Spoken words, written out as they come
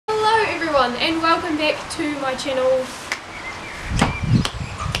everyone and welcome back to my channel.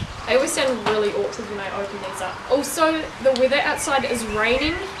 I always sound really awkward when I open these up. Also, the weather outside is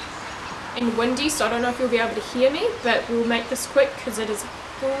raining and windy, so I don't know if you'll be able to hear me, but we'll make this quick because it is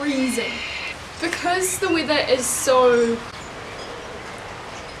freezing. Because the weather is so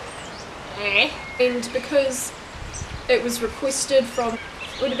and because it was requested from,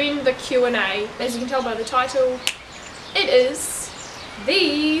 would have been the Q&A, as you can tell by the title, it is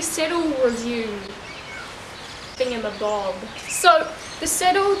the saddle review thingamabob. So the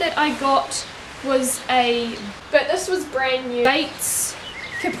saddle that I got was but this was brand new, Bates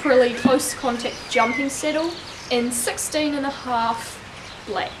Caprilli Close Contact Jumping Saddle in 16.5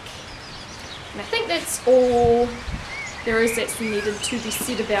 black. And I think that's all there is that's needed to be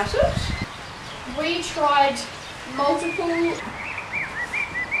said about it. We tried multiple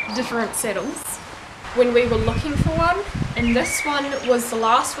different saddles when we were looking for one, and this one was the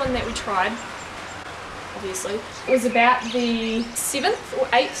last one that we tried. Obviously, it was about the 7th or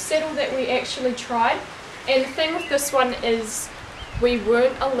 8th saddle that we actually tried, and the thing with this one is we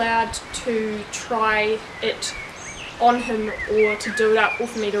weren't allowed to try it on him or to do it up or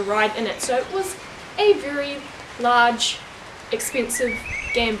for me to ride in it, so it was a very large, expensive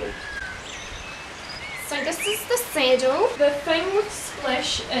gamble. So this is the saddle. The thing with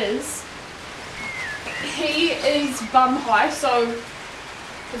Splash is he is bum high, so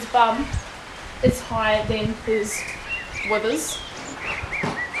his bum is higher than his withers.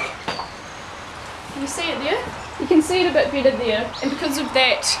 Can you see it there? You can see it a bit better there, and because of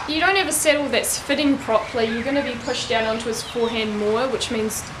that, you don't have a saddle that's fitting properly. You're going to be pushed down onto his forehand more, which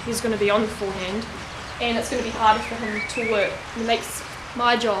means he's going to be on the forehand, and it's going to be harder for him to work. It makes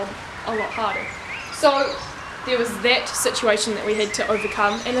my job a lot harder. So there was that situation that we had to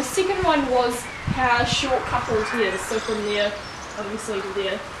overcome, and the second one was how short coupled he is. So from there, obviously to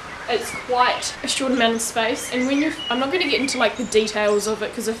there, it's quite a short amount of space. And when I'm not going to get into like the details of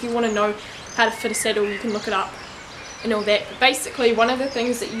it, because if you want to know how to fit a saddle, you can look it up and all that. But basically, one of the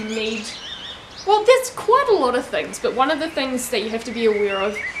things that you need, well, there's quite a lot of things, but one of the things that you have to be aware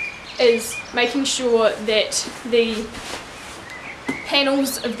of is making sure that the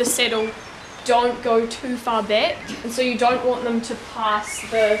panels of the saddle don't go too far back, and so you don't want them to pass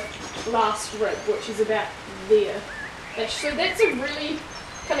the last rib, which is about there. So that's a really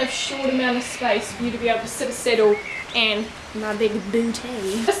kind of short amount of space for you to be able to sit a saddle and my big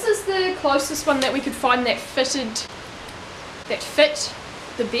booty. This is the closest one that we could find that fit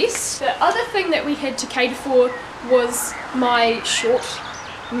the best. The other thing that we had to cater for was my short,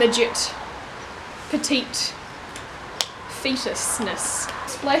 midget, petite fetusness.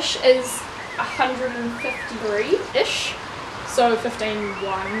 Splash is 153-ish, so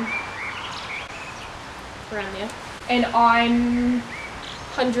 15.1, around there, and I'm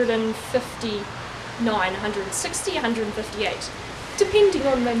 159, 160, 158, depending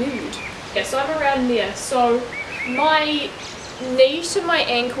on my mood. Yeah, so I'm around there. So my knee to my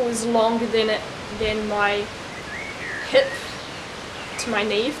ankle is longer than my hip to my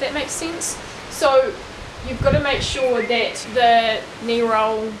knee, if that makes sense. So you've got to make sure that the knee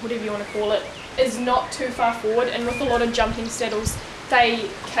roll, whatever you want to call it, is not too far forward. And with a lot of jumping saddles, they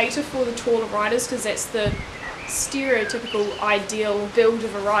cater for the taller riders because that's the stereotypical ideal build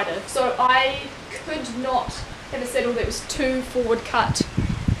of a rider. So I could not have a saddle that was too forward cut.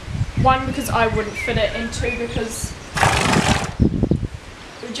 One, because I wouldn't fit it, and two, because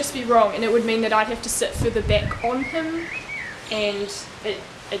it would just be wrong, and it would mean that I'd have to sit further back on him, and it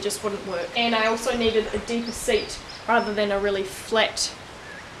just wouldn't work. And I also needed a deeper seat rather than a really flat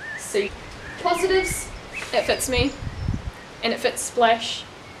seat. Positives, it fits me and it fits Splash,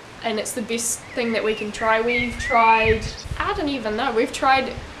 and it's the best thing that we can try. We've tried, I don't even know, we've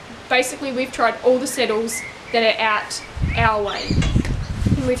tried all the saddles that are out our way.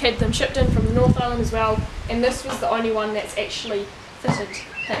 And we've had them shipped in from the North Island as well, and this was the only one that's actually fitted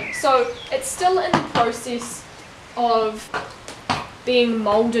him. So it's still in the process of being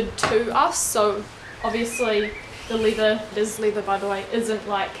moulded to us. So obviously the leather, it is leather by the way, isn't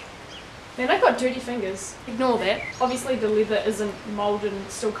like, man, I got dirty fingers, ignore that. Obviously the leather isn't moulded and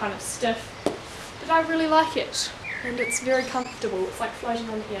it's still kind of stiff, but I really like it and it's very comfortable. It's like floating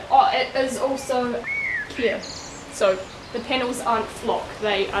on the air. Oh, it is also clear, so the panels aren't flock,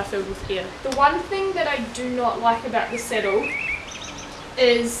 they are filled with air. The one thing that I do not like about the saddle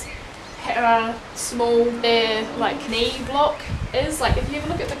is how small their like knee block is. Like if you ever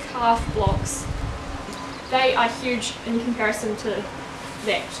look at the calf blocks, they are huge in comparison to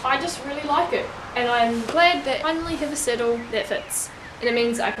that. I just really like it, and I'm glad that I finally have a saddle that fits, and it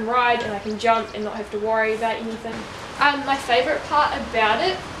means I can ride and I can jump and not have to worry about anything. My favourite part about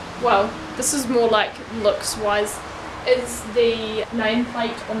it well, this is more like looks wise, is the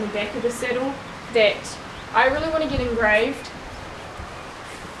nameplate on the back of the saddle that I really want to get engraved,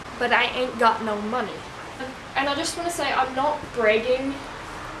 but I ain't got no money. And I just want to say I'm not bragging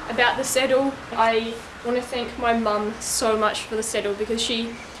about the saddle. I want to thank my mum so much for the saddle because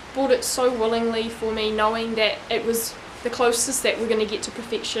she bought it so willingly for me, knowing that it was the closest that we're going to get to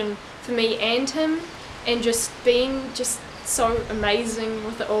perfection for me and him, and just being just so amazing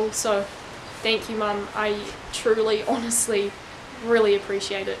with it all. So thank you, Mum. I truly, honestly, really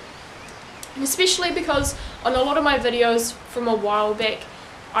appreciate it. And especially because on a lot of my videos from a while back,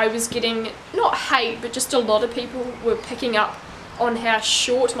 I was getting, not hate, but just a lot of people were picking up on how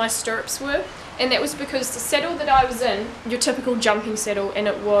short my stirrups were. And that was because the saddle that I was in, your typical jumping saddle, and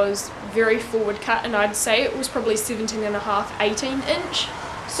it was very forward cut, and I'd say it was probably 17.5, 18 inch.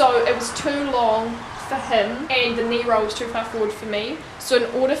 So it was too long for him, and the knee roll was too far forward for me. So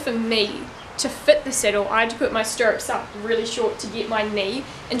in order for me to fit the saddle, I had to put my stirrups up really short to get my knee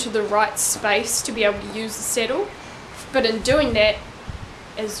into the right space to be able to use the saddle. But in doing that,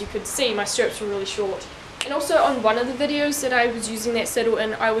 as you could see, my stirrups were really short. And also on one of the videos that I was using that saddle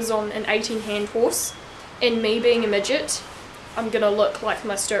in, I was on an 18-hand horse, and me being a midget, I'm gonna look like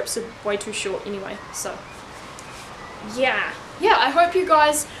my stirrups are way too short anyway. So yeah, I hope you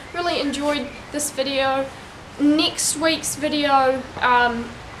guys really enjoyed this video. Next week's video,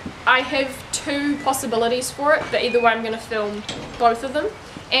 I have two possibilities for it, but either way I'm going to film both of them.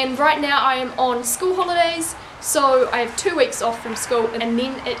 And right now I am on school holidays, so I have 2 weeks off from school, and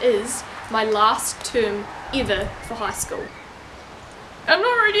then it is my last term ever for high school. I'm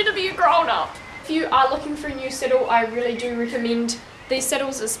not ready to be a grown-up. If you are looking for a new saddle, I really do recommend these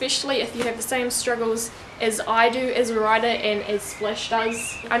saddles, especially if you have the same struggles as I do as a rider and as Splash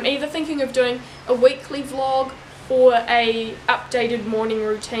does. I'm either thinking of doing a weekly vlog or a updated morning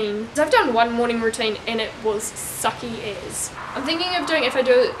routine. I've done one morning routine and it was sucky as. I'm thinking of doing, if I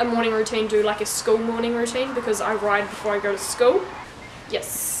do a morning routine, do like a school morning routine because I ride before I go to school.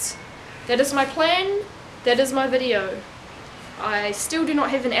 Yes, that is my plan, that is my video. I still do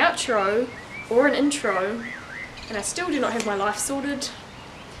not have an outro or an intro, and I still do not have my life sorted,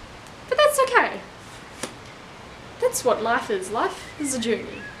 but that's okay. That's what life is. Life is a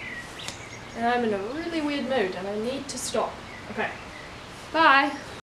journey. And I'm in a really weird mood and I need to stop. Okay, bye.